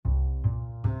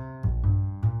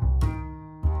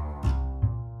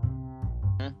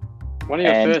One of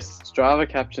your And first Strava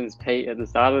captions, Pete, at the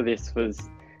start of this was,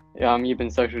 you've been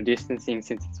social distancing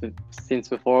since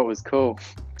before it was cool.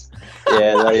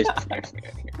 yeah,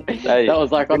 That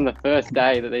was like on the first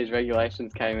day that these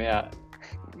regulations came out.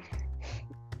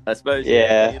 I suppose,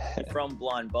 Yeah. you're from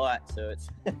Blind Bite, so it's...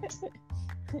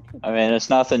 I mean, it's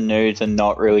nothing new to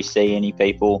not really see any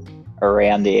people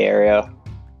around the area.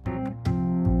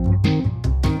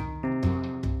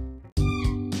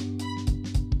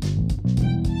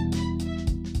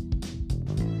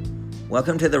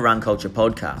 Welcome to the Run Culture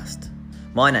Podcast.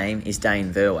 My name is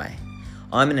Dane Verway.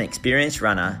 I'm an experienced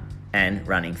runner and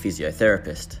running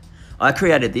physiotherapist. I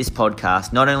created this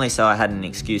podcast not only so I had an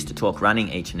excuse to talk running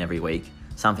each and every week,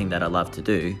 something that I love to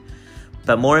do,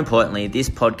 but more importantly, this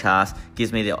podcast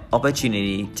gives me the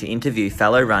opportunity to interview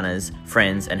fellow runners,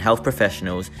 friends, and health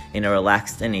professionals in a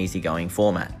relaxed and easygoing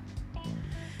format.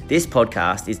 This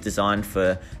podcast is designed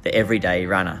for the everyday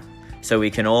runner, so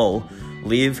we can all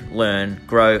live, learn,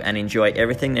 grow, and enjoy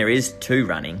everything there is to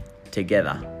running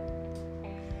together.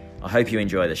 I hope you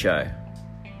enjoy the show.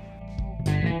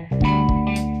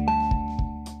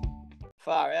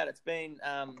 Far out. It's been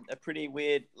a pretty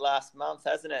weird last month,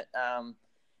 hasn't it?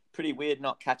 Pretty weird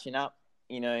not catching up,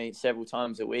 several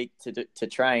times a week to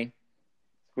train.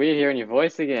 Weird hearing your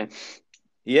voice again.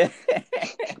 Yeah.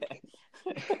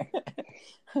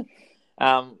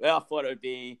 Well, I thought it would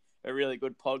be a really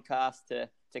good podcast to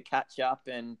catch up,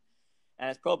 and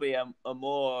it's probably a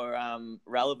more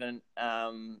relevant.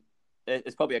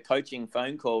 It's probably a coaching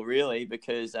phone call, really,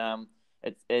 because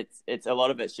it's a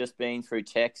lot of it's just been through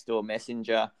text or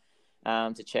messenger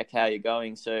to check how you're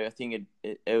going. So I think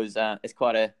it's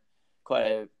quite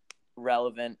a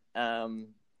relevant relevant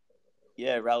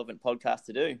podcast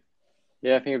to do.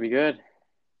 Yeah, I think it'd be good.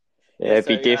 Yeah, it'd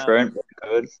be different.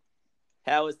 Good.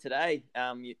 How was today?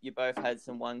 You both had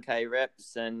some 1K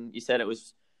reps, and you said it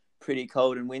was pretty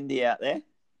cold and windy out there.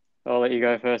 I'll let you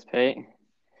go first, Pete.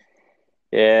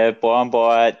 Yeah, Blind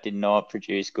Bite did not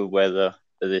produce good weather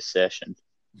for this session.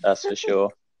 That's for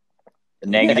sure. The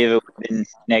negative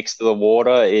next to the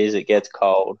water is it gets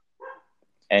cold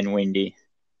and windy.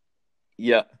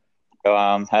 Yeah.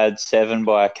 Had 7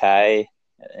 by a K,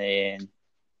 and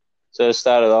so it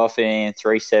started off in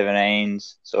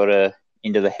 3:17s, sort of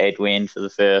into the headwind for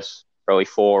the first probably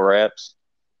 4 reps,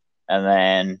 and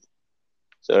then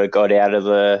sort of got out of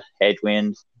the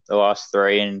headwind the last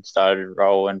 3 and started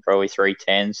rolling probably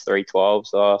 3:10s,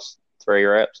 3:12s the last 3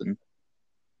 reps, and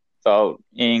felt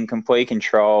in complete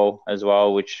control as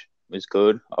well, which was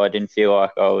good. I didn't feel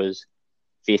like I was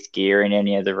fifth gear in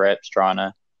any of the reps trying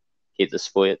to hit the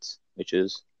splits, which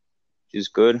is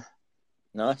good.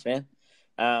 Nice, man.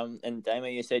 And Damo,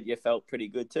 you said you felt pretty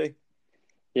good too.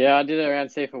 Yeah, I did it around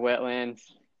Seaford Wetlands,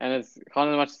 and it's kind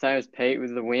of much the same as Pete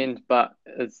with the wind, but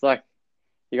it's like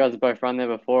you guys have both run there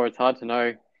before. It's hard to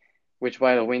know which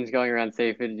way the wind's going around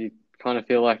Seaford. You kind of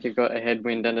feel like you've got a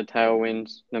headwind and a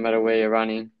tailwind no matter where you're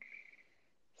running.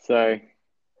 So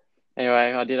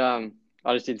anyway,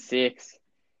 I just did 6,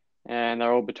 and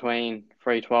they're all between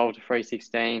 3:12 to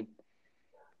 3:16,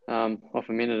 off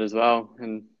a minute as well.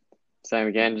 And same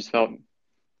again, just felt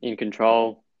in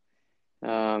control.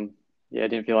 I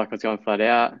didn't feel like I was going flat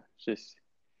out. Just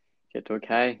get to a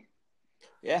K.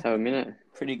 Yeah. Have a minute.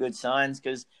 Pretty good signs,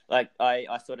 because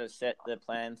I sort of set the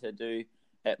plan to do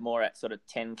it more at sort of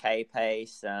 10K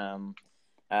pace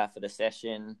for the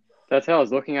session. That's how I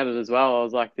was looking at it as well. I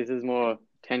was like, this is more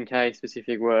 10K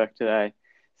specific work today.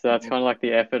 So that's kind of like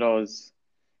the effort I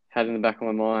had in the back of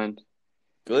my mind.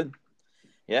 Good.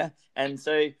 Yeah. And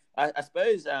so I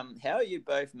suppose, how are you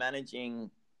both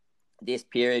managing this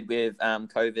period with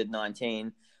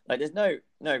COVID-19? Like, there's no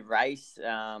race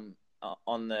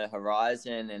on the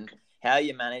horizon, and how are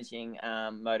you managing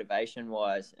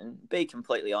motivation-wise? And be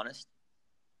completely honest.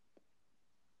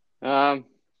 Well,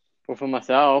 for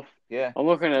myself, yeah, I'm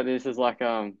looking at this as like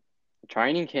a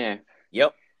training camp.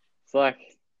 Yep. It's like,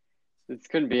 it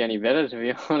couldn't be any better, to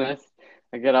be honest.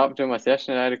 I get up, do my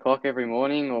session at 8 o'clock every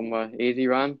morning on my easy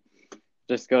run.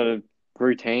 Just got a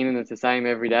routine, and it's the same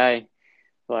every day.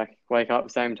 Like, wake up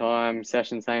same time,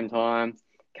 session same time,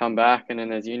 come back, and then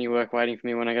there's uni work waiting for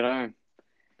me when I get home.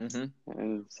 Mm-hmm.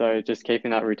 And so just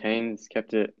keeping that routine has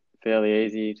kept it fairly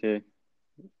easy to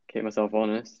keep myself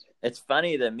honest. It's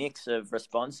funny, the mix of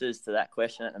responses to that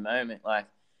question at the moment. Like,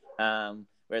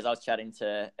 whereas I was chatting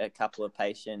to a couple of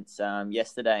patients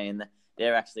yesterday, and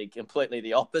they're actually completely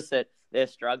the opposite. They're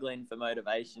struggling for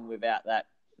motivation without that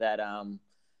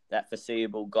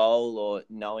foreseeable goal, or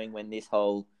knowing when this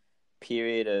whole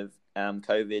period of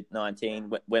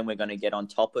COVID-19, when we're going to get on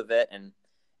top of it,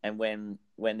 and when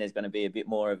there's going to be a bit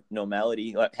more of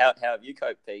normality. Like, how have you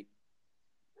coped, Pete?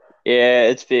 Yeah,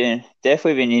 it's been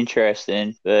definitely been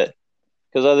interesting, but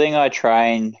because I think I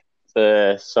trained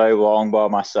for so long by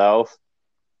myself,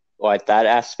 like that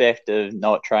aspect of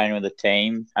not training with a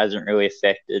team hasn't really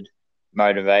affected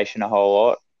motivation a whole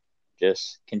lot.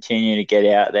 Just continue to get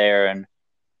out there and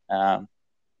um,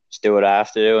 just do what I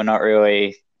have to do and not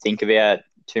really think about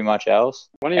too much else.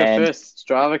 One of your And first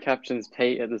Strava captions,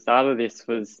 Pete, at the start of this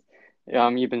was,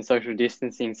 you've been social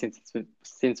distancing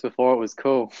since before it was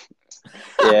cool.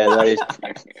 yeah, that is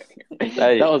that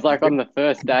That is, was like on the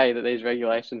first day that these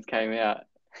regulations came out.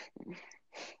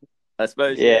 I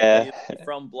suppose, yeah. Well, yeah. you're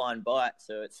from Blind Bite,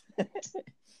 so it's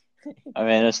I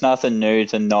mean, it's nothing new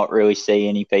to not really see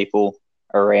any people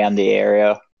around the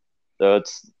area, so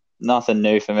it's nothing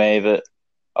new for me. But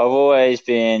I've always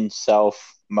been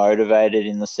self motivated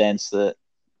in the sense that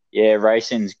yeah,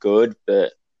 racing's good,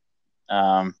 but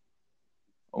I'm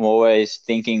always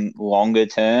thinking longer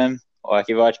term. Like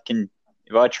if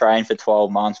I train for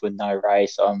 12 months with no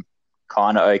race, I'm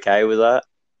kind of okay with that.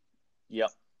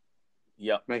 yep.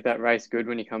 Make that race good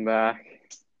when you come back.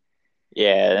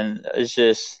 Yeah, and it's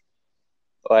just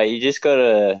like you just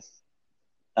gotta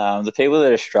the people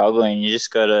that are struggling, you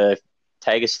just gotta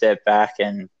take a step back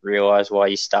and realize why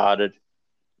you started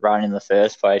running in the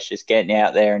first place. Just getting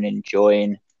out there and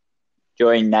enjoying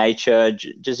nature,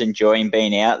 just enjoying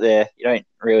being out there. You don't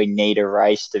really need a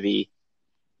race to be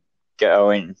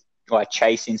going like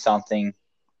chasing something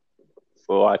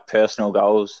for like personal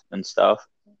goals and stuff.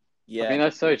 I Yeah. think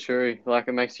that's so true. Like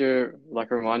it makes you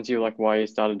like reminds you like why you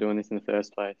started doing this in the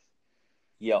first place.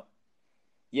 Yep.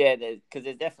 Yeah, because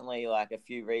there's definitely like a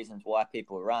few reasons why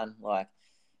people run. Like,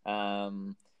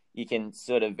 you can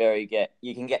sort of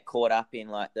you can get caught up in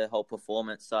like the whole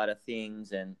performance side of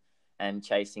things and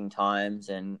chasing times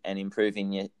and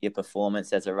improving your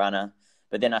performance as a runner.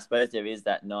 But then I suppose there is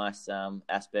that nice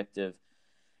aspect of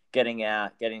getting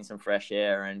out, getting some fresh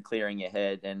air, and clearing your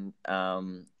head, and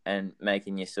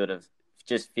making you sort of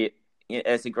just fit.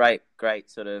 It's a great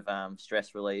sort of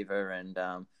stress reliever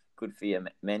and good for your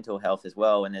mental health as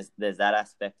well. And there's that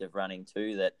aspect of running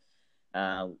too that,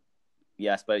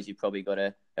 I suppose you probably got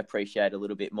to appreciate a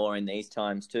little bit more in these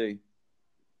times too.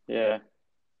 Yeah.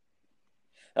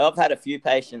 I've had a few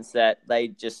patients that they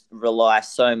just rely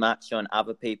so much on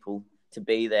other people to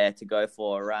be there to go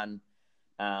for a run.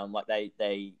 Like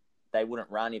they wouldn't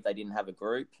run if they didn't have a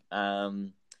group.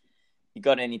 You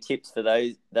got any tips for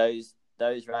those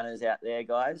runners out there,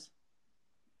 guys?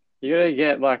 You gotta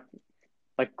get like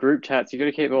group chats. You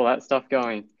gotta keep all that stuff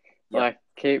going. Yep. Like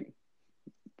keep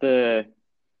the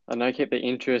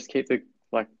interest, keep the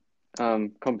like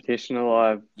competition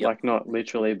alive. Yep. Like not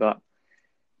literally, but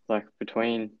like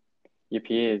between your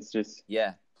peers. Just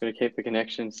gotta keep the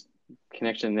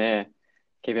connection there.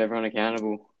 Keep everyone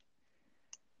accountable.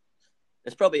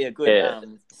 It's probably a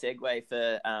good segue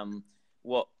for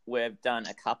what we've done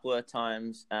a couple of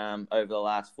times over the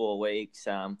last 4 weeks.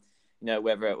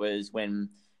 Whether it was when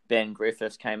Ben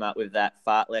Griffiths came up with that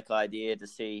fartlek idea to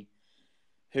see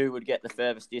who would get the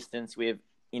furthest distance with,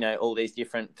 all these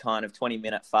different kind of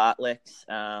 20-minute fartleks.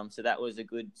 So that was a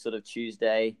good sort of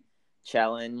Tuesday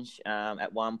challenge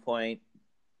at one point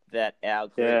that our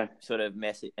group sort of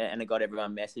and it got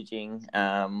everyone messaging,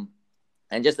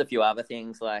 and just a few other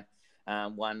things like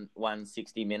one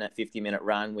 60-minute, 50-minute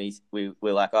run. We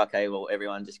were like, okay, well,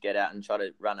 everyone just get out and try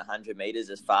to run 100 meters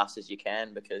as fast as you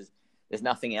can because there's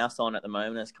nothing else on at the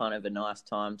moment. It's kind of a nice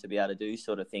time to be able to do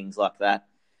sort of things like that.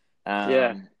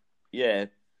 Yeah.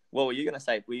 What were you going to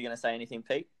say? Were you going to say anything,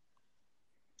 Pete?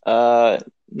 No,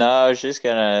 I was just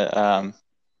gonna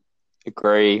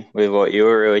agree with what you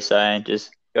were really saying.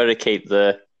 Just got to keep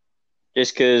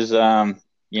just because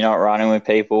you're not running with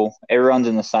people, everyone's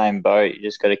in the same boat. You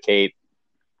just got to keep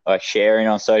like sharing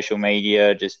on social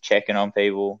media, just checking on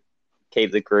people,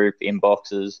 keep the group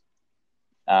inboxes,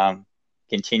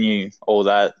 continue all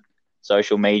that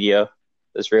social media.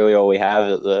 That's really all we have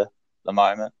at the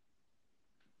moment.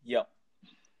 Yep.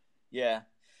 Yeah.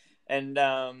 And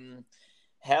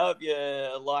how have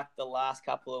you liked the last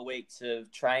couple of weeks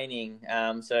of training?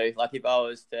 So like if I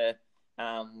was to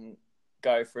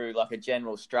go through like a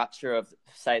general structure of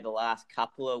say the last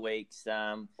couple of weeks,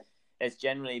 it's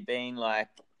generally been like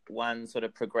one sort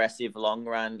of progressive long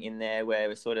run in there where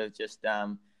we're sort of just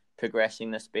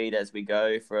progressing the speed as we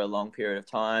go for a long period of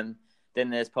time. Then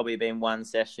there's probably been one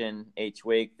session each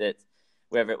week that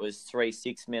whether it was 3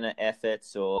 6-minute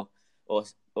efforts or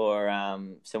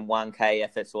some 1K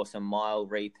efforts or some mile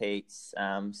repeats.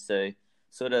 So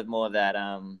sort of more that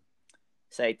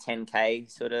say 10K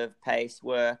sort of pace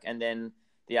work, and then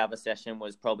the other session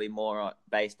was probably more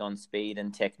based on speed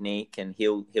and technique and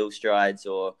hill strides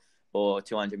or or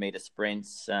 200-meter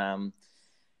sprints.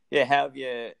 Yeah, how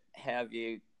have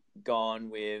you gone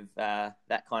with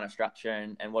that kind of structure,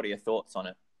 and what are your thoughts on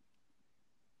it?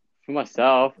 For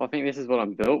myself, I think this is what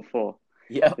I'm built for.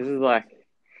 Yeah. This is like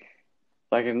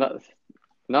enough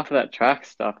of that track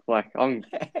stuff. Like I'm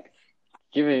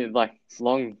giving like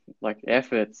long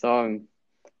effort, so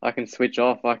I can switch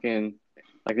off. I can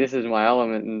this is my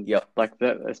element, and Yep. like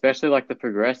that, especially like the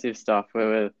progressive stuff where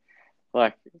we're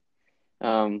like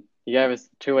he gave us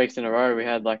 2 weeks in a row. We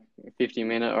had like a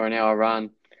 50-minute or an hour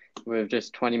run with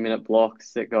just 20-minute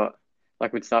blocks that got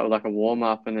we'd start with like a warm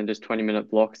up and then just 20-minute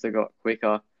blocks that got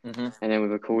quicker, and then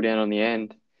with a cool down on the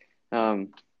end.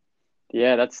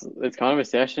 Yeah, it's kind of a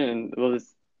session, and well,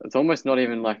 it's almost not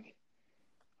even like,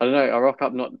 I don't know. I rock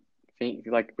up not think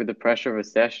like with the pressure of a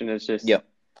session. It's just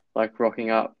like rocking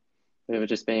up with it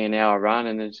just being an hour run,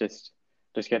 and then just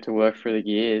get to work through the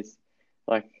gears.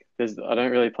 Like I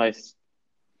don't really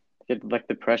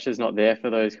the pressure's not there for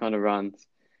those kind of runs,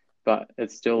 but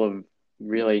it's still a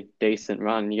really decent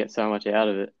run. And you get so much out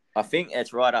of it. I think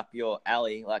it's right up your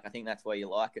alley. Like, I think that's why you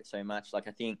like it so much. Like,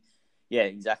 I think, yeah,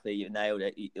 exactly. You nailed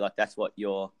it. Like, that's what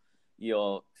you're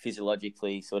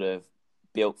physiologically sort of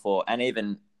built for. And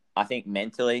even, I think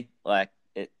mentally, like,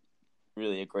 it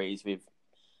really agrees with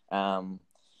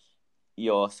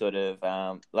your sort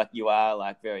of, like, you are,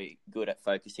 like, very good at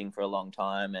focusing for a long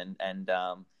time and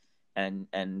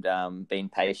being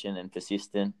patient and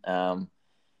persistent.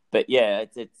 But, yeah,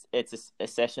 it's a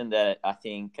session that I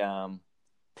think...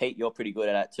 Pete, you're pretty good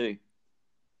at it too.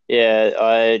 Yeah,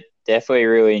 I definitely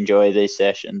really enjoy these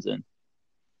sessions, and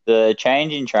the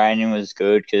change in training was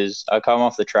good because I come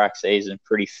off the track season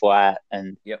pretty flat,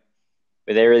 and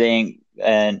with everything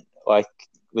and like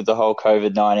with the whole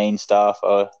COVID-19 stuff,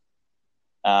 it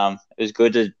was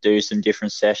good to do some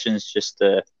different sessions just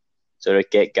to sort of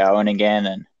get going again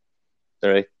and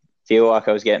sort of feel like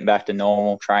I was getting back to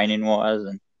normal training wise.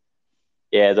 And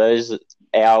yeah, those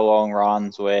hour-long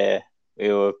runs where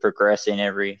we were progressing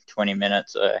every 20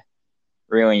 minutes. I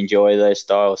really enjoy those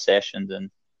style sessions.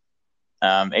 And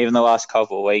even the last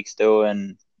couple of weeks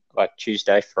doing like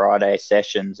Tuesday, Friday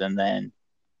sessions and then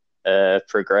a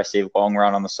progressive long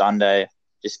run on the Sunday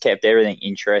just kept everything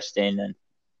interesting. And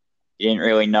you didn't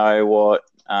really know what,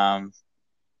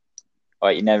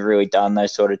 like you never really done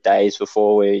those sort of days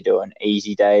before where you're doing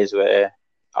easy days where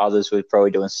others were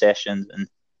probably doing sessions, and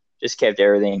just kept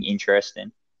everything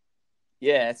interesting.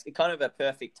 Yeah, it's kind of a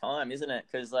perfect time, isn't it?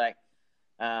 Because like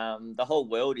the whole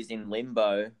world is in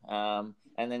limbo, and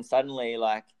then suddenly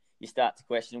like you start to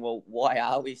question, well, why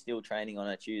are we still training on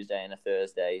a Tuesday and a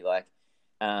Thursday? Like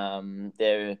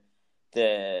the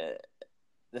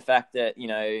fact that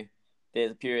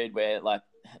there's a period where like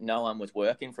no one was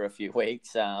working for a few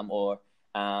weeks, or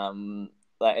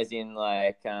like as in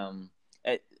like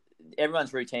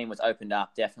everyone's routine was opened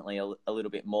up definitely a little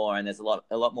bit more, and there's a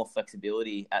lot more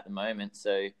flexibility at the moment.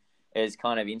 So it's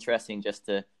kind of interesting just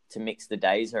to mix the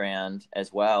days around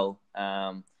as well.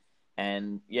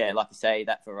 And yeah, like I say,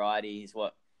 that variety is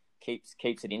what keeps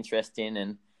it interesting.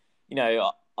 And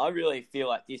I really feel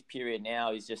like this period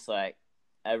now is just like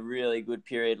a really good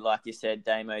period, like you said,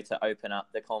 Damo, to open up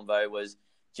the convo was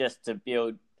just to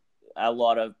build a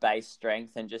lot of base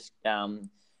strength and just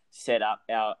set up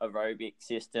our aerobic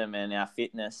system and our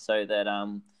fitness so that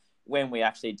when we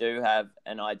actually do have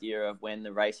an idea of when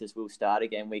the races will start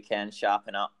again, we can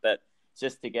sharpen up. But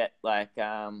just to get like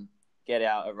get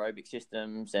our aerobic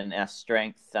systems and our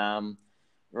strength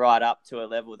right up to a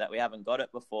level that we haven't got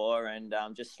it before, and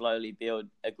just slowly build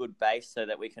a good base so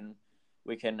that we can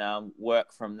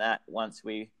work from that once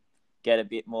we get a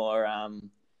bit more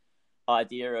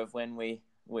idea of when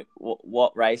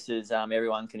what races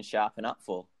everyone can sharpen up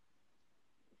for.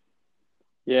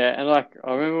 Yeah, and like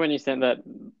I remember when you sent that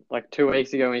like 2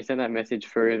 weeks ago when you sent that message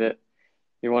through that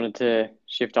you wanted to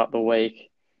shift up the week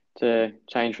to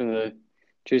change from the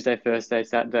Tuesday, Thursday,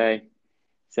 Saturday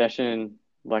session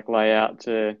like layout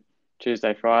to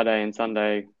Tuesday, Friday, and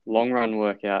Sunday long run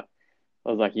workout. I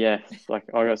was like, yes, like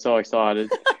I got so excited,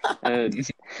 and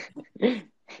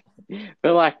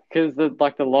but like because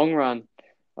the long run,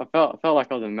 I felt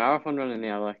like I was a marathon runner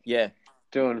now. Like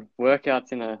doing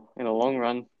workouts in a long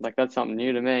run, like that's something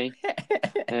new to me.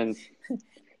 And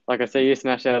like I see you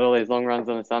smash out all these long runs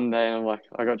on a Sunday, and I'm like,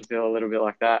 I got to feel a little bit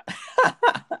like that.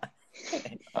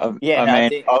 I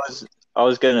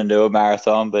was going to do a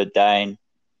marathon, but Dane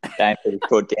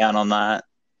put down on that.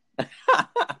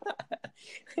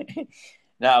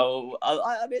 No,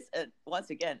 I guess once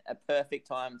again a perfect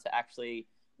time to actually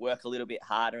work a little bit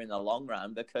harder in the long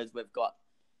run because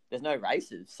there's no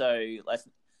races, so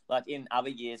like in other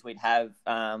years, we'd have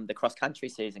the cross country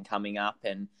season coming up,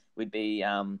 and we'd be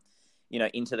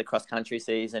into the cross country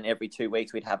season. Every 2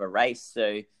 weeks, we'd have a race.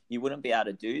 So you wouldn't be able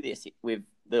to do this with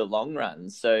the long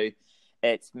runs. So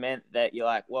it's meant that you're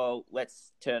like, well,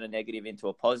 let's turn a negative into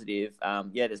a positive.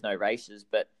 There's no races,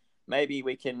 but maybe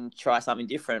we can try something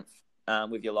different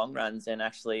with your long runs and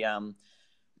actually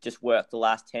just work the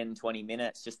last 10, 20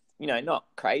 minutes. Just, not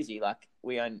crazy. Like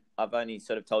I've only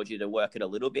sort of told you to work it a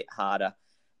little bit harder.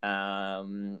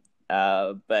 But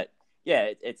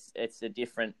yeah, it's a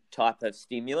different type of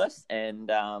stimulus, and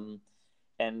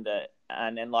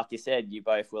then like you said, you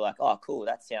both were like, oh, cool,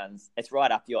 it's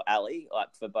right up your alley,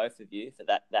 like for both of you for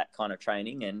that kind of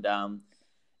training, and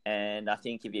I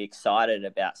think if you're excited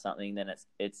about something, then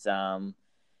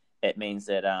it means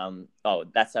that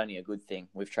that's only a good thing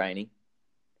with training.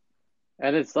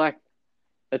 And it's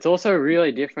also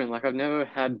really different. Like I've never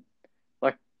had,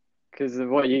 like, because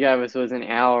what you gave us was an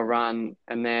hour run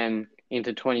and then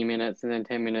into 20 minutes and then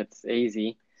 10 minutes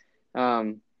easy.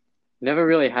 Never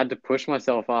really had to push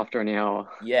myself after an hour.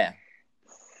 Yeah.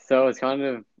 So it's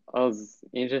I was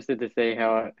interested to see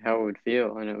how it would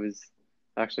feel, and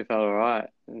actually felt all right.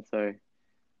 And so,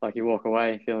 like, you walk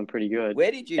away feeling pretty good.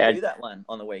 Where did you do that one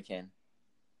on the weekend?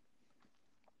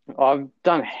 I've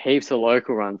done heaps of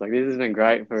local runs. Like, this has been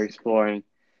great for exploring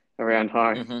around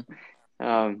home.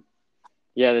 Mm-hmm.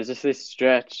 There's just this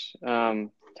stretch,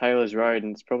 Taylor's Road,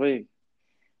 and it probably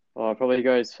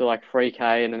goes for like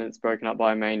 3K, and then it's broken up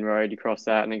by a main road. You cross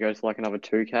that, and it goes to like another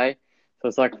 2K. So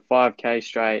it's like 5K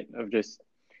straight of just.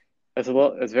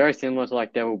 It's very similar to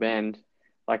like Devil Bend,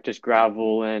 like just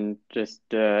gravel and just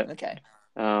dirt. Okay.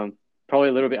 Probably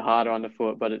a little bit harder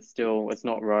underfoot, but it's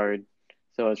not road,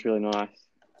 so it's really nice.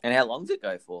 And how long does it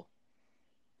go for?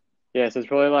 Yeah, so it's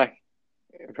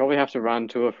probably have to run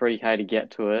 2 or 3K to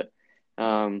get to it,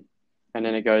 and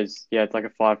then it goes. Yeah, it's like a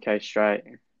 5K straight.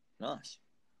 Nice.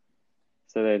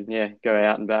 So then, go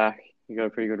out and back. You got a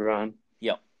pretty good run.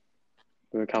 Yep.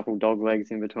 With a couple dog legs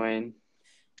in between.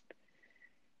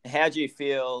 How do you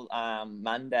feel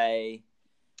Monday,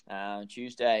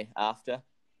 Tuesday after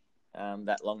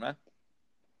that long run?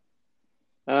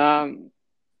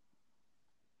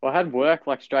 Well, I had work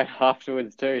like straight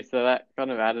afterwards too, so that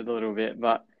kind of added a little bit.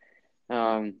 But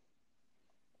I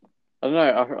don't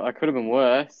know. I could have been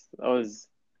worse. I was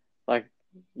like,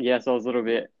 yes, I was a little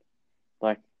bit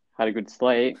like had a good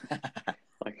sleep.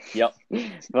 Yep.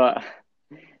 But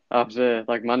after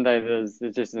like Monday, it's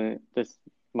just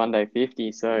Monday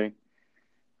 50, so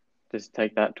just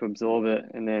take that to absorb it,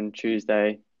 and then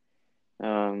Tuesday,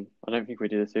 I don't think we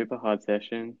did a super hard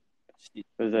session.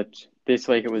 This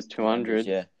week it was 200.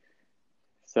 Yeah.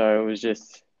 So it was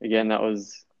just, again, it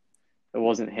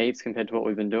wasn't heaps compared to what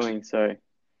we've been doing. So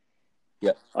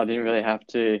yeah, I didn't really have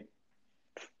to.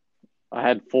 I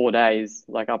had 4 days,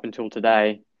 like up until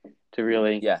today, to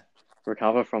really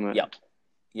recover from it.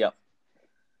 Yep.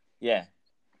 Yeah.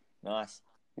 Nice.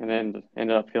 And then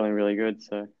ended up feeling really good.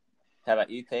 So, how about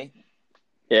you, P?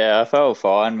 Yeah, I felt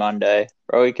fine Monday,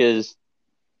 probably because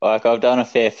like I've done a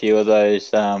fair few of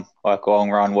those like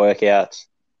long run workouts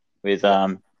with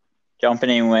jumping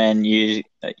in when you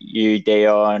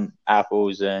Dion,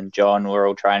 Apples, and John were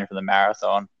all training for the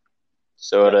marathon.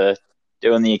 Sort of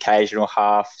doing the occasional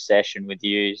half session with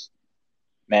yous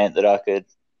meant that I could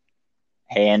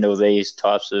handle these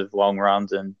types of long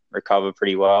runs and recover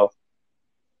pretty well.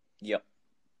 Yep.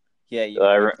 Yeah, you've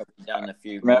probably done a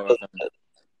few more of them.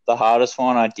 The hardest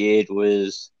one I did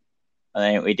was, I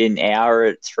think we did an hour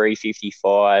at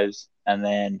 3:55s and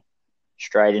then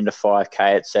straight into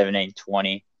 5K at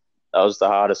 17:20. That was the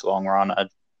hardest long run I'd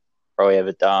probably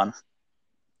ever done.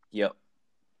 Yep.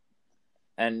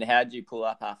 And how did you pull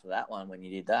up after that one when you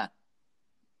did that?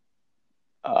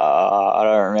 I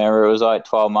don't remember. It was like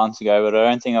 12 months ago, but I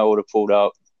don't think I would have pulled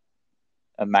up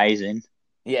amazing.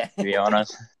 Yeah. To be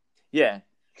honest. Yeah.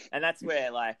 And that's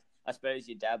where, like, I suppose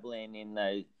you're dabbling in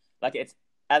those. Like, it's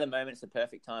at the moment, it's the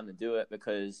perfect time to do it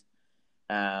because,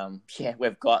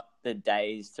 we've got the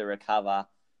days to recover,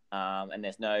 and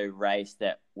there's no race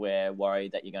that we're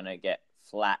worried that you're going to get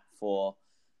flat for.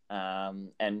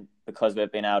 And because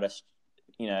we've been able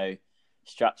to,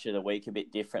 structure the week a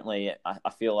bit differently, I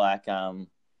feel like, the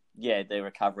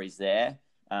recovery's there.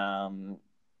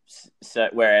 So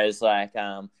whereas, like,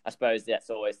 I suppose that's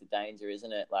always the danger,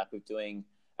 isn't it? Like, with doing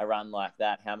a run like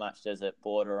that, how much does it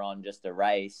border on just a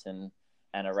race and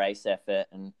a race effort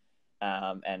and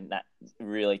that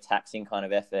really taxing kind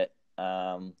of effort?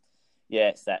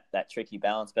 It's that tricky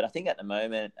balance. But I think at the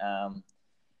moment, I'm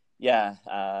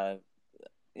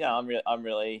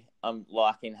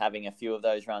liking having a few of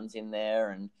those runs in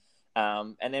there. And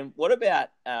then what about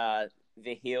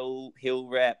the hill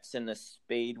reps and the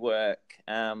speed work.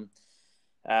 Damien,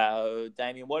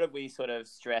 what have we sort of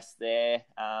stressed there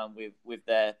with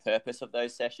the purpose of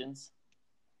those sessions?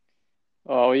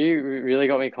 Oh, you really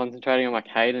got me concentrating on my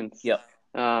cadence. Yep.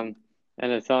 And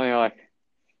it's something like,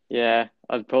 yeah,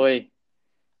 I don't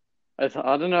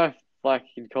know if like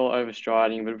you'd call it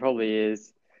overstriding, but it probably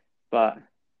is. But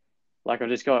like I've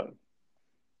just got,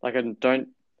 like I don't,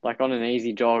 like on an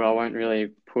easy jog, I won't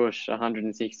really push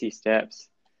 160 steps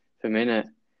per minute.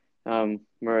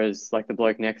 Whereas like the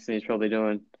bloke next to me is probably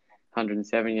doing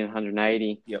 170 and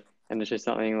 180. Yep. And it's just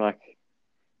something like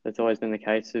that's always been the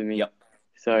case with me. Yep.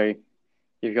 So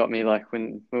you've got me like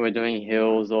when we're doing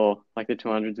hills or like the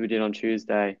 200s we did on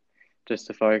Tuesday, just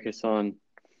to focus on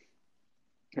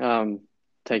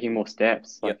taking more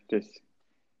steps, like just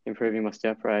improving my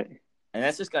step rate. And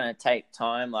that's just going to take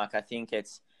time. Like I think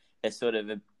it's sort of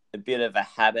a bit of a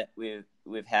habit with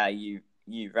how you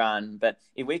run. But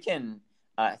if we can,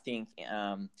 I think,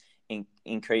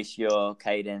 increase your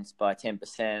cadence by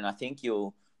 10%, I think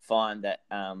you'll find that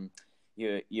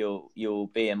you'll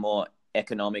be a more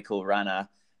economical runner.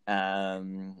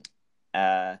 Like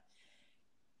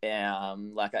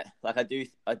I do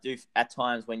at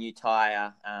times when you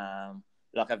tire. I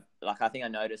think I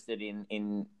noticed it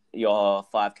in your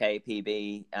 5K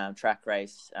PB track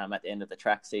race at the end of the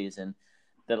track season.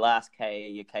 The last K,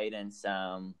 your cadence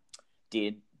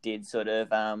did sort of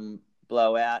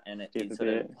blow out, and it did sort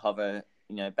of hover,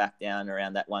 back down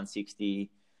around that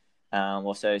 160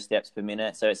 or so steps per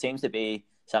minute. So it seems to be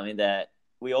something that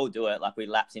we all do it. Like we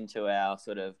lapse into our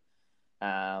sort of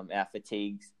our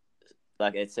fatigues.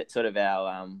 Like it's sort of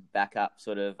our backup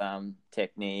sort of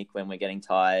technique when we're getting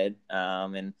tired.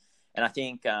 And I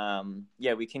think,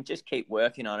 we can just keep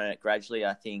working on it gradually.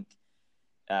 I think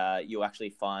you'll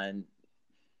actually find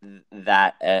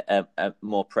that a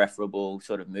more preferable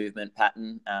sort of movement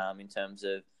pattern in terms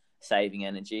of saving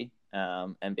energy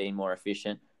and being more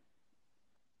efficient.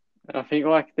 I think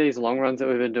like these long runs that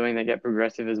we've been doing that get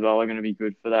progressive as well are going to be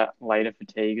good for that later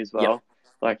fatigue as well. Yep.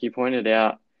 Like you pointed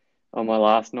out on my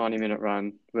last 90-minute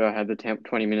run where I had the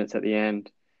 20 minutes at the end,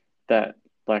 that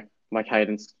like my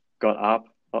cadence got up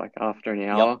like after an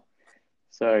hour. Yep.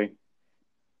 So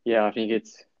yeah, I think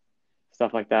it's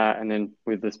stuff like that. And then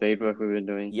with the speed work we've been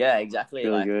doing. Yeah, exactly.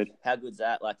 Really like, good. How good's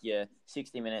that? Like you're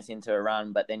 60 minutes into a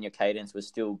run, but then your cadence was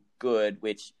still good,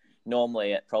 which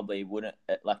normally it probably wouldn't.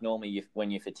 Like normally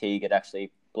when you fatigue, it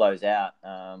actually blows out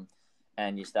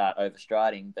and you start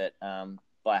overstriding. But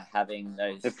by having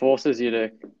those... It forces you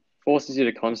to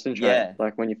concentrate, yeah.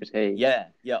 Like when you fatigue. Yeah,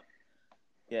 yep.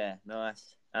 Yeah,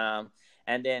 nice. And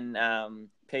then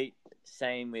Pete,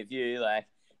 same with you. Like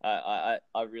I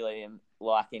really am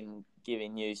liking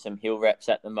giving you some hill reps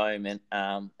at the moment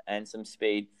and some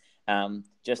speed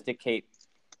just to keep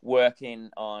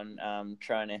working on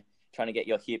trying to get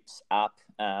your hips up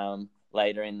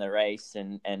later in the race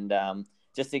and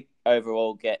just to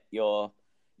overall get your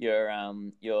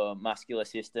muscular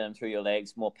system through your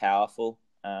legs more powerful.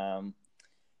 I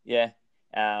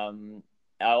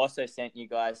also sent you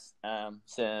guys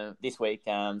this week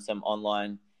some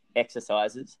online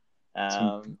exercises.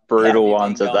 Some brutal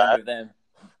ones of that. With them?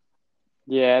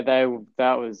 Yeah,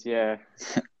 that was.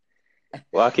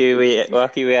 Lucky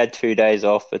we had 2 days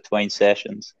off between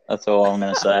sessions. That's all I'm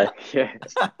going to say.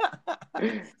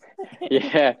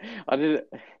 Yeah, I did.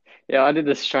 Yeah, I did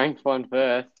the strength one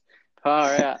first.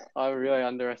 Far out. I really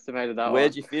underestimated that one.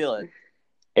 Where'd you feel it?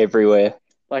 Everywhere.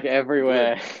 Like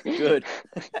everywhere. Good.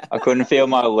 I couldn't feel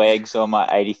my legs on my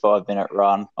 85-minute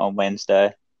run on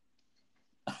Wednesday.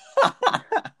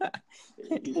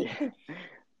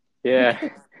 Yeah,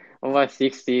 on my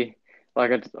 60,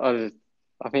 like I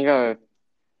think I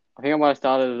might have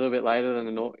started a little bit later than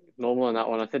the normal on that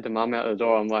one. I said to Mum out the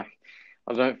door, I'm like,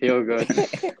 I don't feel good.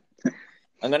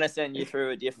 I'm going to send you through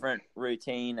a different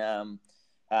routine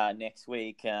next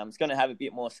week. It's going to have a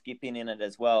bit more skipping in it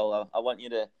as well. I want you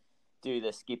to do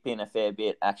the skipping a fair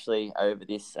bit actually over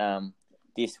this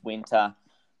winter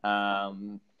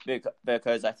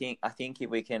because I think if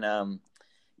we can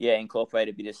incorporate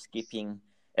a bit of skipping,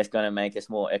 it's going to make us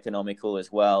more economical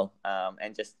as well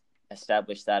and just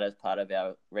establish that as part of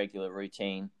our regular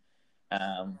routine.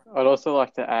 I'd also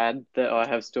like to add that I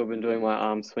have still been doing my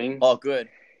arm swings. Oh, good.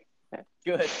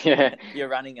 Yeah. You're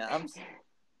running arms?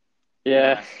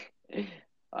 Yeah. Nice.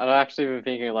 I've actually been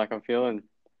thinking like I'm feeling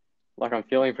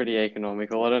pretty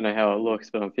economical. I don't know how it looks,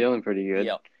 but I'm feeling pretty good.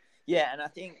 Yep. Yeah, and I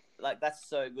think like that's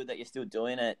so good that you're still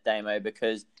doing it, Damo,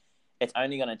 because it's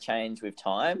only going to change with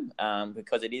time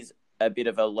because it is a bit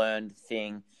of a learned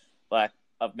thing. Like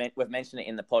we've mentioned it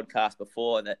in the podcast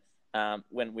before that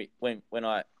when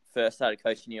I first started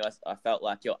coaching you, I felt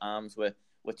like your arms were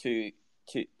too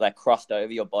like crossed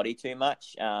over your body too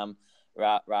much,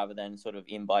 rather than sort of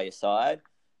in by your side,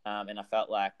 and I felt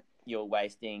like you're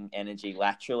wasting energy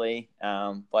laterally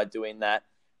by doing that,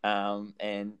 and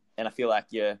I feel like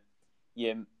you're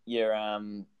meaning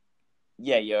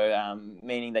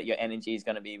that your energy is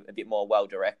going to be a bit more well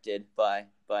directed by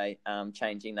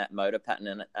changing that motor pattern,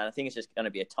 and I think it's just going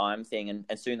to be a time thing,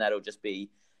 and soon that'll just be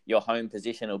your home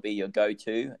position. Will be your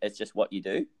go-to. It's just what you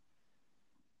do.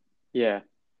 Yeah.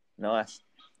 Nice.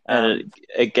 And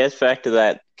it gets back to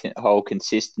that whole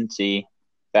consistency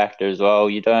factor as well.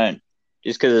 You don't,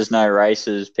 just because there's no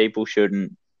races, people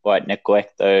shouldn't like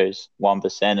neglect those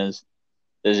 1%ers.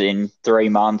 As in 3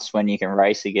 months when you can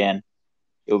race again,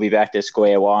 you'll be back to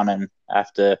square one and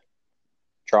have to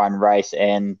try and race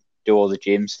and do all the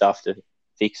gym stuff to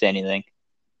fix anything.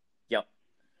 Yep.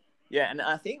 Yeah, and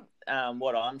I think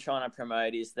what I'm trying to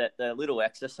promote is that the little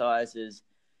exercises,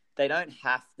 they don't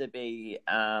have to be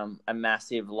a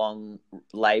massive, long,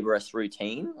 laborious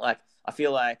routine. Like, I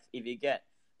feel like if you get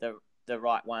the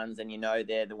right ones and you know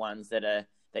they're the ones that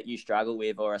you struggle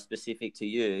with or are specific to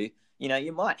you, you know,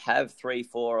 you might have 3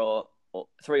 or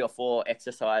 4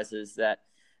 exercises that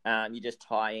you just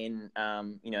tie in,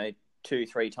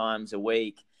 2-3 times a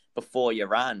week before you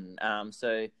run.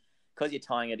 So because you're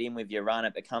tying it in with your run,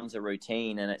 it becomes a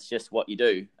routine and it's just what you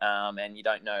do, and you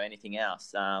don't know anything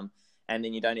else. And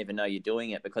then you don't even know you're doing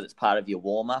it because it's part of your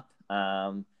warm-up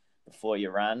before you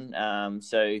run.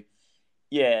 So,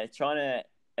 yeah, trying to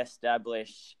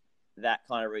establish that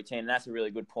kind of routine. And that's a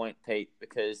really good point, Pete,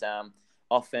 because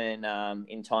often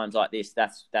in times like this,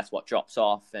 that's what drops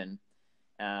off. And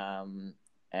then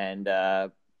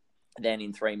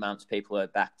in 3 months, people are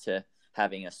back to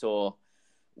having a sore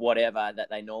whatever that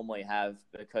they normally have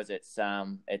because it's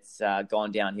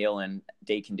gone downhill and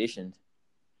deconditioned.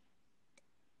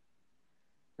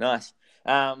 Nice.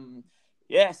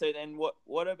 Yeah. So then,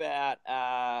 what about?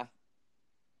 I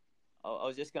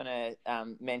was just going to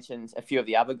mention a few of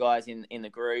the other guys in the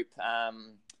group.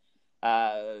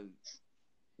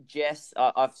 Jess,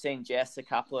 I've seen Jess a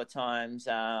couple of times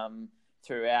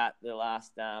throughout the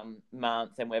last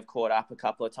month, and we've caught up a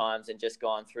couple of times and just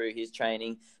gone through his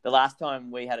training. The last time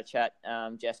we had a chat,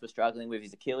 Jess was struggling with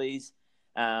his Achilles,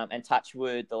 and touch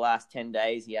wood, the last 10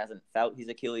 days he hasn't felt his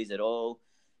Achilles at all.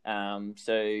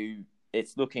 So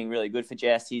it's looking really good for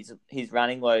Jess. His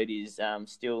running load is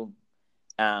still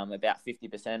about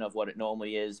 50% of what it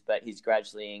normally is, but he's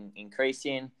gradually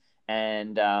increasing,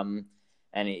 and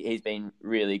he's been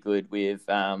really good with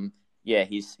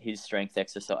his strength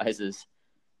exercises.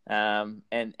 And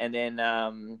then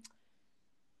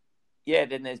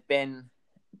then there's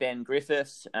Ben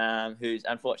Griffiths, who's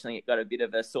unfortunately got a bit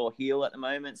of a sore heel at the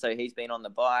moment, so he's been on the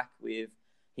bike with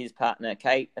his partner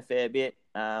Kate a fair bit,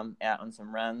 out on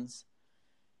some runs.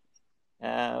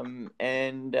 And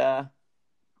then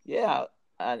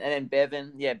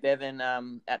Bevan,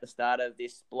 at the start of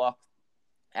this block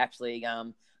actually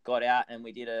got out, and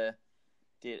we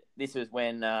this was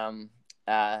when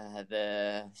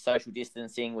the social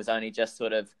distancing was only just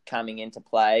sort of coming into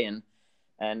play,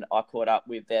 and I caught up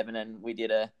with Bevan, and we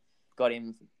got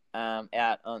him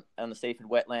out on the Seaford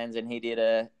wetlands, and he did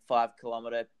a 5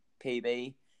 kilometre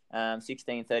PB,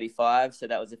 16:35. So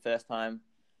that was the first time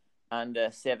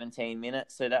under 17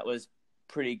 minutes. So that was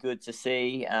pretty good to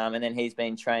see. And then he's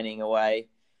been training away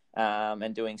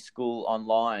and doing school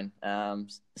online. The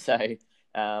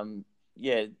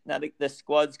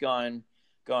squad's going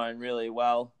really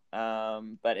well.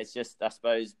 But it's just, I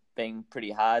suppose, been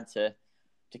pretty hard to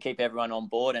keep everyone on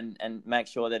board and make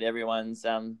sure that everyone's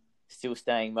still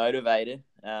staying motivated.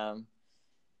 Have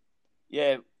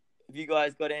you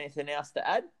guys got anything else to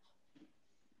add?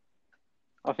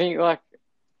 I think like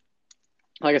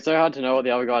it's so hard to know what the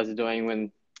other guys are doing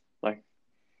when like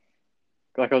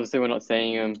obviously we're not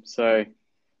seeing them. So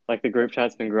like the group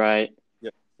chat's been great.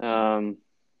 Yep.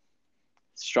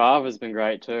 Strava's been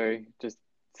great too. Just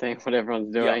seeing what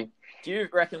everyone's doing. Yeah. Do you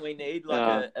reckon we need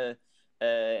like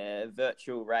a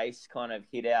virtual race kind of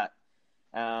hit out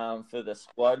for the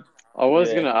squad? I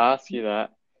was going to ask you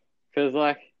that because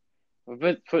like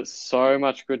I've put so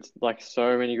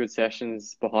many good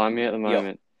sessions behind me at the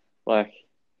moment. Like,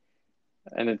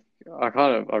 and I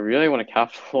really want to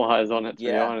capitalize on it, to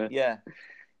be honest. Yeah.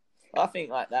 I think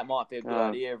like that might be a good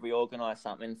idea if we organise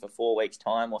something for 4 weeks'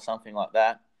 time or something like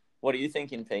that. What are you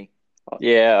thinking, Pete?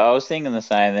 Yeah, I was thinking the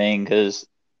same thing because as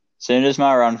soon as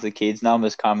my Run for the Kids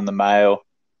numbers come in the mail,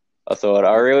 I thought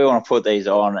I really want to put these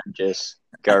on and just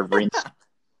go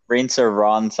rinse a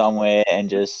run somewhere and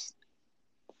just...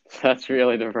 That's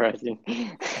really depressing.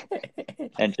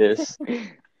 And just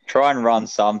try and run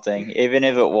something, even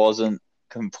if it wasn't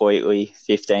completely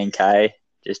 15K.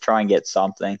 Just try and get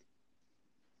something.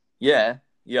 Yeah.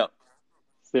 Yep.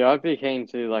 See, I'd be keen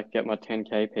to like get my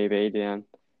 10K PB down,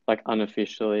 like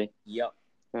unofficially. Yep.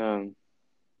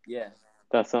 Yeah.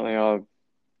 That's something I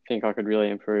think I could really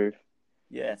improve.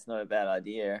 Yeah, it's not a bad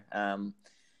idea.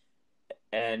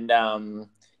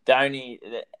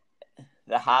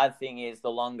 The hard thing is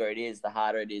the longer it is, the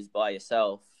harder it is by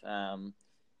yourself.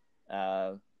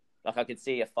 Like I could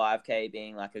see a 5K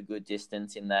being like a good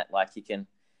distance in that, like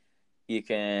you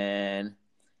can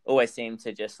always seem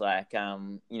to just like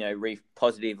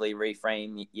positively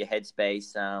reframe your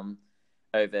headspace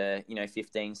over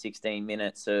 15, 16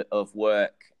 minutes of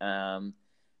work.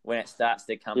 When it starts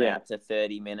to come out to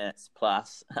 30 minutes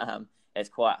plus, it's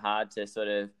quite hard to sort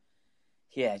of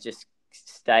just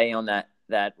stay on that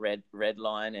red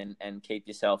line and keep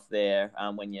yourself there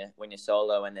when you're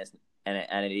solo and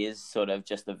it is sort of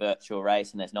just a virtual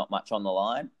race and there's not much on the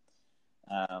line.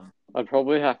 I'd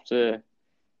probably have to,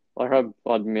 like, I'd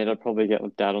admit I'd probably get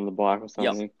with Dad on the bike or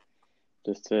something,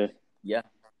 just to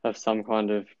have some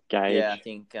kind of gauge. Yeah, I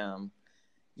think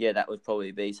that would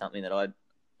probably be something that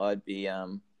I'd be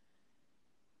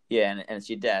and it's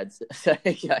your dad's, so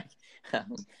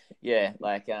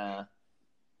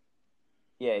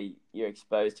you're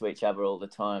exposed to each other all the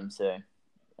time, so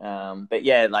but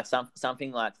yeah, like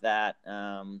something like that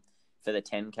for the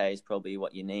 10K is probably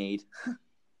what you need.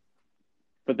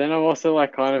 But then I'm also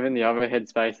like kind of in the other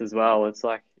headspace as well. It's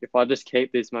like if I just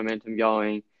keep this momentum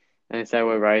going and say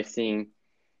we're racing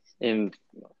in,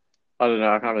 I don't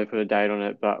know, I can't really put a date on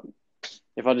it, but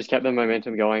if I just kept the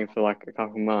momentum going for like a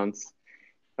couple months,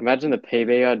 imagine the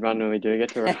PB I'd run when we do get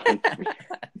to run.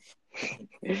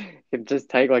 It'd just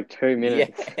take like 2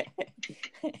 minutes.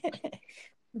 Yeah.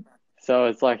 So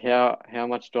it's like how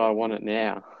much do I want it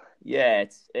now? Yeah,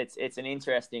 it's an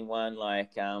interesting one.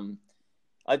 Like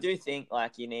I do think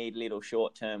like you need little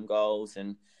short-term goals,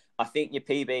 and I think your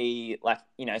PB, like,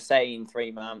 say in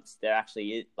 3 months there actually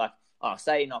is like,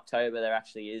 say in October there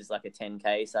actually is like a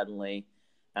 10K suddenly,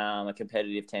 a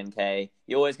competitive 10K.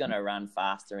 You're always going to run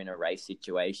faster in a race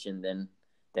situation than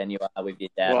you are with your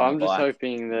dad. Well, on the bike.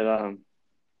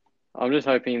 I'm just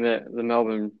hoping that the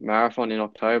Melbourne Marathon in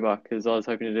October, because I was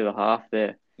hoping to do the half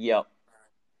there. Yep.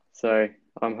 So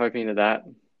I'm hoping that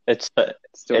it's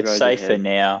still goes safer ahead.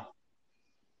 now.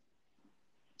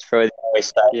 It's probably the only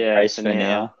safe race for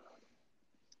now.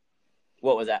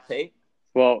 What was that, Pete?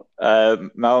 Well,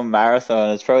 Melbourne Marathon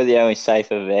is probably the only safe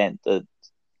event that's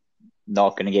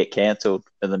not going to get cancelled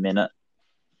for the minute.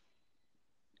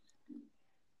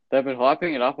 They've been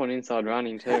hyping it up on Inside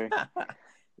Running too.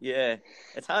 Yeah,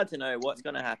 it's hard to know what's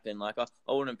going to happen. Like, I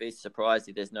wouldn't be surprised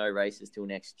if there's no races till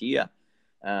next year.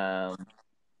 I'd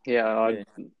see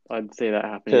that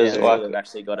happening. Because they've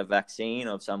actually got a vaccine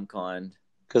of some kind.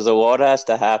 Because a lot has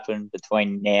to happen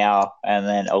between now and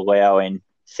then allowing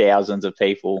thousands of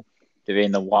people to be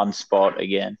in the one spot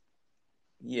again.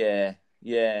 Yeah.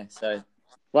 So,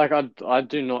 like, I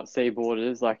do not see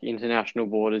borders, like international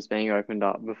borders, being opened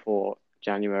up before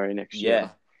January next year.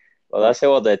 Well, that's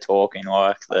what they're talking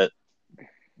like, that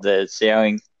they're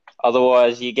seeing.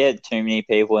 Otherwise, you get too many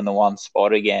people in the one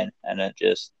spot again, and it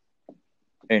just,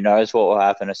 who knows what will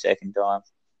happen a second time.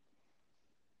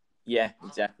 Yeah,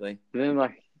 exactly. And then,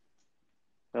 like,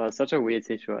 it's such a weird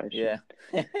situation. Yeah.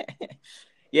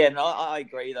 Yeah, no, I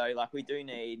agree, though. Like,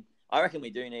 I reckon we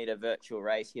do need a virtual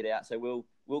race hit out, so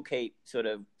we'll keep sort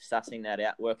of sussing that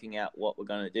out, working out what we're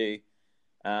going to do,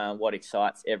 what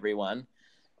excites everyone.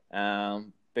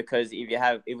 Because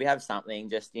if we have something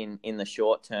just in the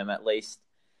short term, at least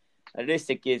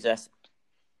it gives us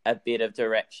a bit of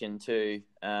direction too,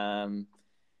 and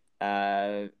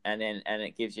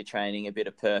it gives your training a bit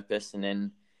of purpose, and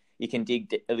then you can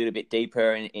dig a little bit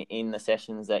deeper in the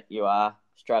sessions that you are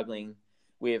struggling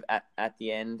with at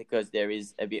the end, because there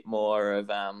is a bit more of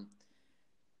kind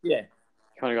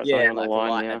of got something on like the line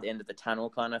light now. at the end of the tunnel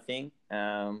kind of thing.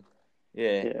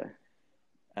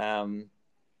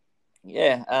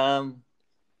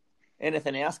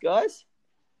 Anything else, guys?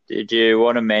 Did you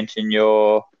want to mention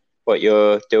what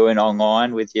you're doing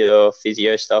online with your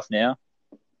physio stuff now?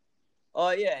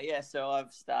 Oh, yeah. So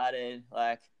I've started,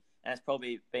 and it's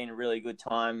probably been a really good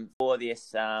time for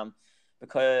this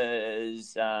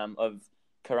because of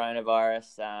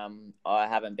coronavirus. I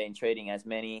haven't been treating as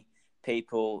many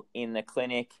people in the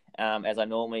clinic as I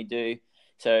normally do.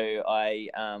 So I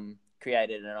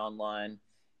created an online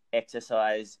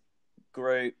exercise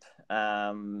group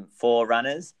for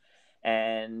runners,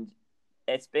 and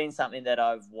it's been something that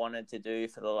I've wanted to do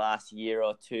for the last year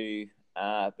or two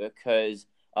because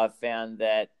I've found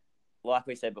that like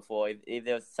we said before, if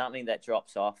there was something that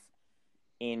drops off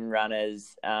in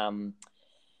runners,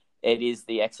 it is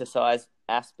the exercise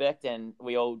aspect, and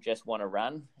we all just want to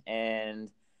run. And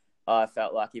I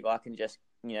felt like if I can just,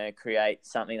 create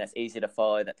something that's easy to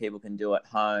follow that people can do at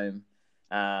home,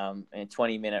 and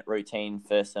 20-minute routine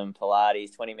for some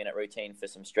Pilates, 20-minute routine for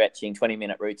some stretching,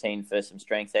 20-minute routine for some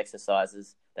strength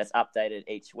exercises that's updated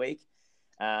each week,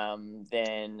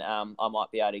 then I might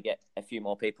be able to get a few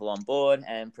more people on board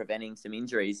and preventing some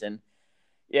injuries. And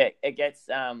yeah, it gets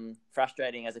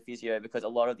frustrating as a physio because a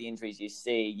lot of the injuries you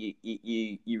see,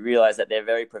 you realize that they're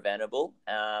very preventable.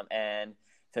 And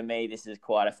for me, this is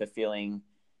quite a fulfilling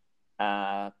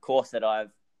course that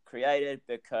I've created,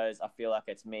 because I feel like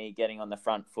it's me getting on the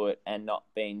front foot and not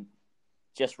being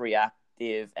just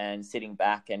reactive and sitting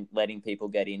back and letting people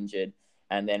get injured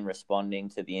and then responding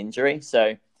to the injury.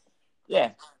 So,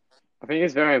 yeah. I think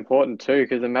it's very important too,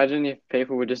 because imagine if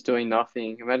people were just doing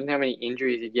nothing. Imagine how many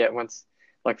injuries you get once,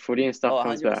 like, footy and stuff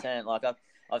comes 100%. back. Like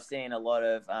I've seen a lot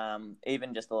of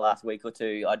even just the last week or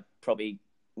two, I'd probably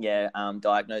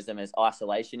diagnose them as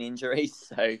isolation injuries.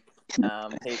 So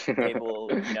people,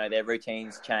 their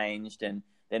routines changed and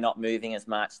they're not moving as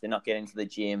much. They're not getting to the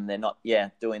gym. They're not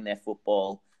doing their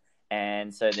football,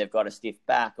 and so they've got a stiff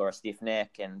back or a stiff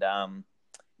neck. And so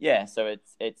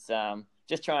it's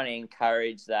just trying to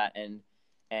encourage that, and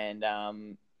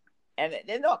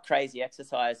they're not crazy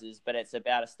exercises, but it's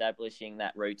about establishing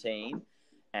that routine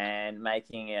and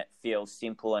making it feel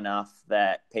simple enough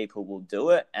that people will do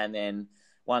it. And then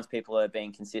once people are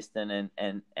being consistent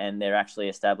and they're actually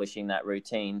establishing that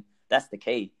routine, that's the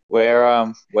key.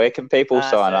 Where can people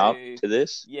sign up to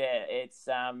this? Yeah, it's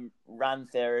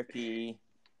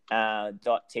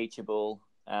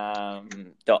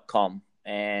runtherapy.teachable.com.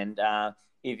 And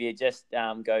if you just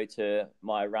go to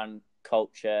my Run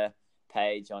Culture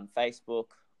page on Facebook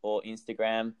or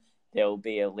Instagram, there will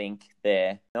be a link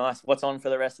there. Nice. What's on for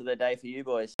the rest of the day for you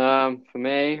boys? For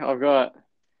me, I've got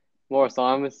more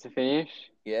assignments to finish.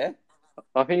 Yeah?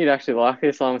 I think you'd actually like the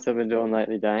assignments I've been doing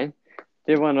lately, Dane.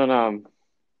 Did one on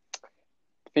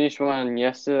finished one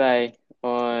yesterday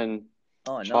on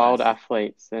child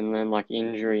athletes and then like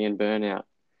injury and burnout.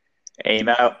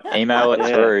 Email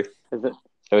it through so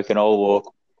we can all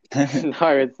walk.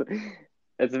 No,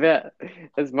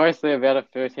 it's mostly about a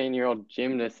 13-year-old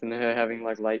gymnast and her having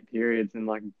like late periods and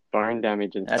like bone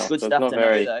damage and That's stuff. good so stuff it's not to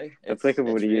very know, though.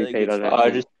 applicable to really you, Pete.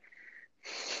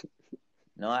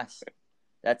 Nice.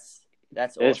 That's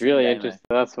awesome. It's really Damo. interesting.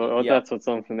 That's what's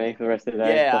on for me for the rest of the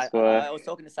day. Yeah, I was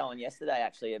talking to someone yesterday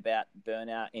actually about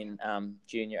burnout in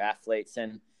junior athletes,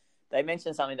 and they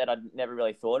mentioned something that I'd never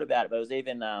really thought about. But it was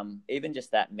even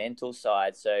just that mental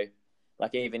side. So,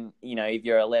 like even if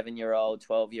you're 11-year-old,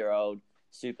 12-year-old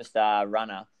superstar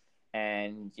runner,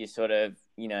 and you're sort of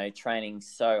training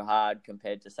so hard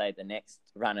compared to say the next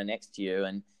runner next to you,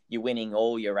 and you're winning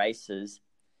all your races.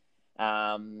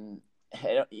 You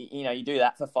do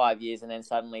that for 5 years, and then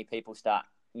suddenly people start,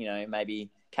 maybe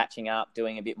catching up,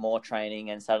 doing a bit more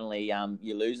training, and suddenly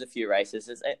you lose a few races.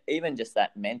 It's even just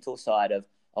that mental side of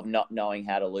not knowing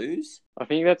how to lose. I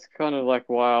think that's kind of like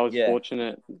why I was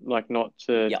fortunate, like not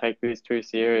to take this too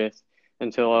serious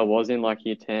until I was in like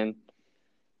year 10.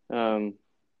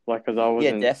 Because I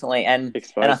wasn't definitely, and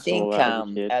I think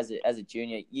as a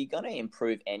junior, you're gonna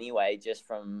improve anyway, just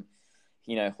from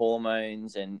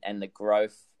hormones and the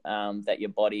growth that your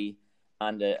body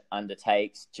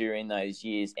undertakes during those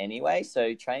years anyway.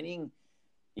 So training,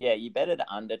 you're better to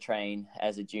undertrain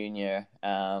as a junior,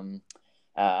 and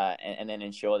then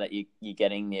ensure that you're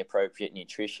getting the appropriate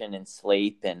nutrition and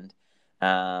sleep, and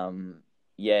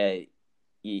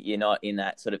you're not in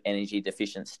that sort of energy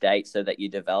deficient state, so that you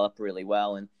develop really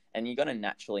well, and you're going to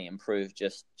naturally improve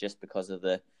just because of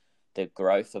the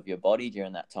growth of your body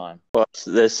during that time. Well,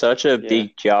 there's such a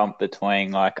big jump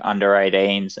between like under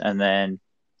 18s and then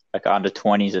like under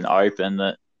 20s and open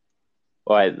that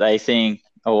like they think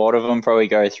a lot of them probably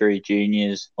go through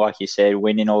juniors, like you said,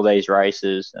 winning all these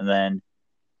races, and then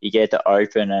you get to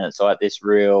open and it's like this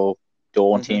real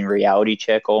daunting reality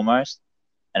check almost.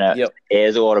 And it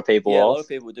scares a lot of people off. A lot of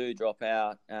people do drop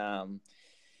out.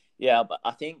 But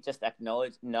I think just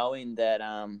knowing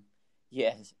that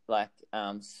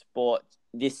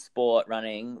this sport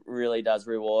running really does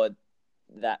reward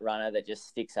that runner that just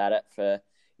sticks at it for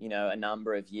a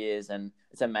number of years, and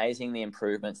it's amazing the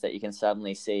improvements that you can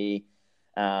suddenly see.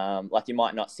 Like you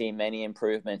might not see many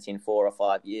improvements in 4 or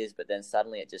 5 years, but then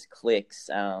suddenly it just clicks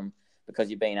because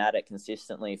you've been at it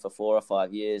consistently for 4 or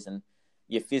 5 years, and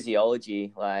your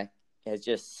physiology has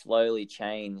just slowly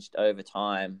changed over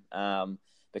time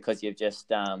because you've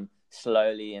just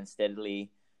slowly and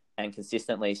steadily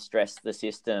consistently stress the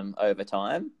system over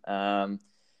time.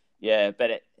 Yeah,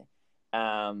 but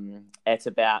it's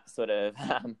about sort of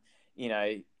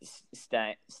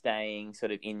staying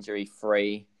sort of injury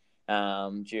free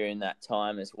during that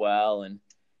time as well, and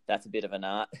that's a bit of an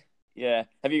art. Yeah.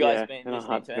 Have you guys been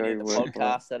listening to any of the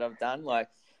podcasts that I've done? Like,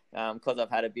 because I've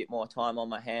had a bit more time on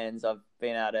my hands, I've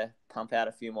been able to pump out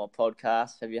a few more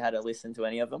podcasts. Have you had to listen to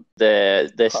any of them? They're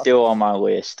still on my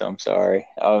list. I'm sorry.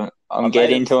 I'm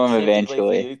getting to them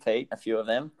eventually. For you, Pete, a few of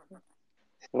them.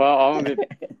 Well, I'm a bit.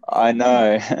 I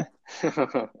know.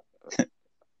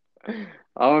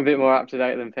 I'm a bit more up to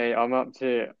date than Pete. I'm up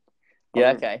to.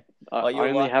 Yeah, okay. I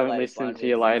only haven't listened to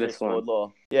your latest one.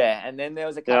 Wardlaw. Yeah, and then there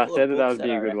was a couple of books that would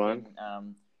be a good one.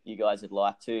 You guys would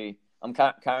like to. I'm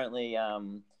currently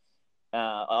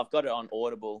I've got it on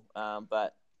Audible,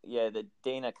 but yeah, the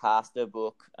Dina Carster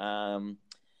book, her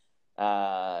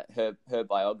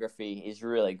biography is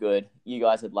really good. You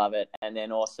guys would love it. And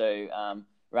then also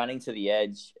Running to the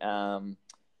Edge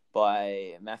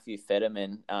by Matthew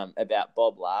Federman about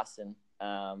Bob Larson,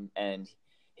 and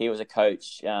he was a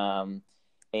coach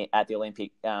at the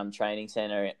Olympic Training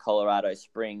Center at Colorado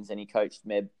Springs, and he coached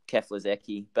Meb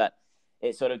Keflezecki. But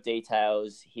it sort of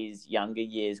details his younger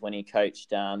years when he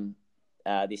coached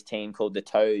this team called the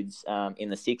Toads in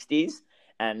the 60s.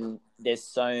 And there's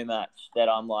so much that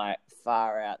I'm like,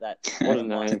 far out, that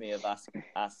reminds me of us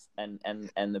and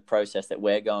the process that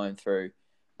we're going through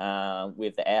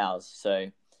with the Owls.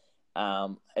 So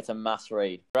it's a must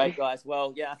read. Great, guys.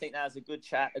 Well, yeah, I think that was a good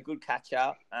chat, a good catch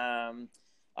up.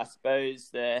 I suppose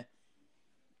the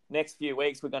next few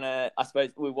weeks we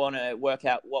want to work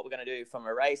out what we're going to do from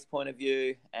a race point of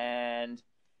view, and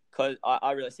because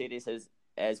I really see this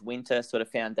as winter sort of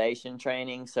foundation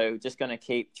training. So just going to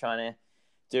keep trying to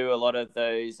do a lot of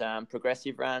those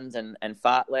progressive runs and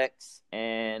fartleks,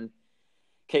 and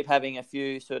keep having a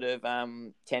few sort of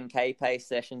 10K pace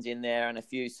sessions in there and a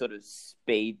few sort of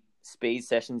speed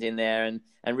sessions in there,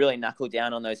 and really knuckle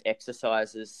down on those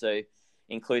exercises. So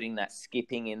including that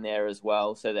skipping in there as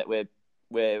well, so that we're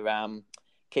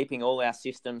keeping all our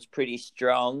systems pretty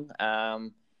strong,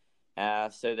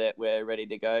 so that we're ready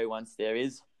to go once there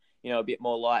is, a bit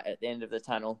more light at the end of the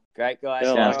tunnel. Great, guys.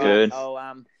 Sounds good.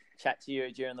 I'll chat to you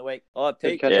during the week. Oh,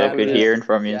 Pete, good hearing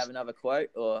from you. Do you have another quote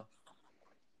or?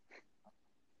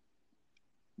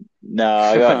 No,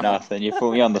 I got nothing. You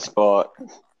put me on the spot.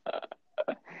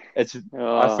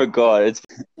 I forgot.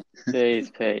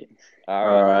 Jeez, Pete.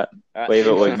 All right. Leave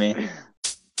it with me.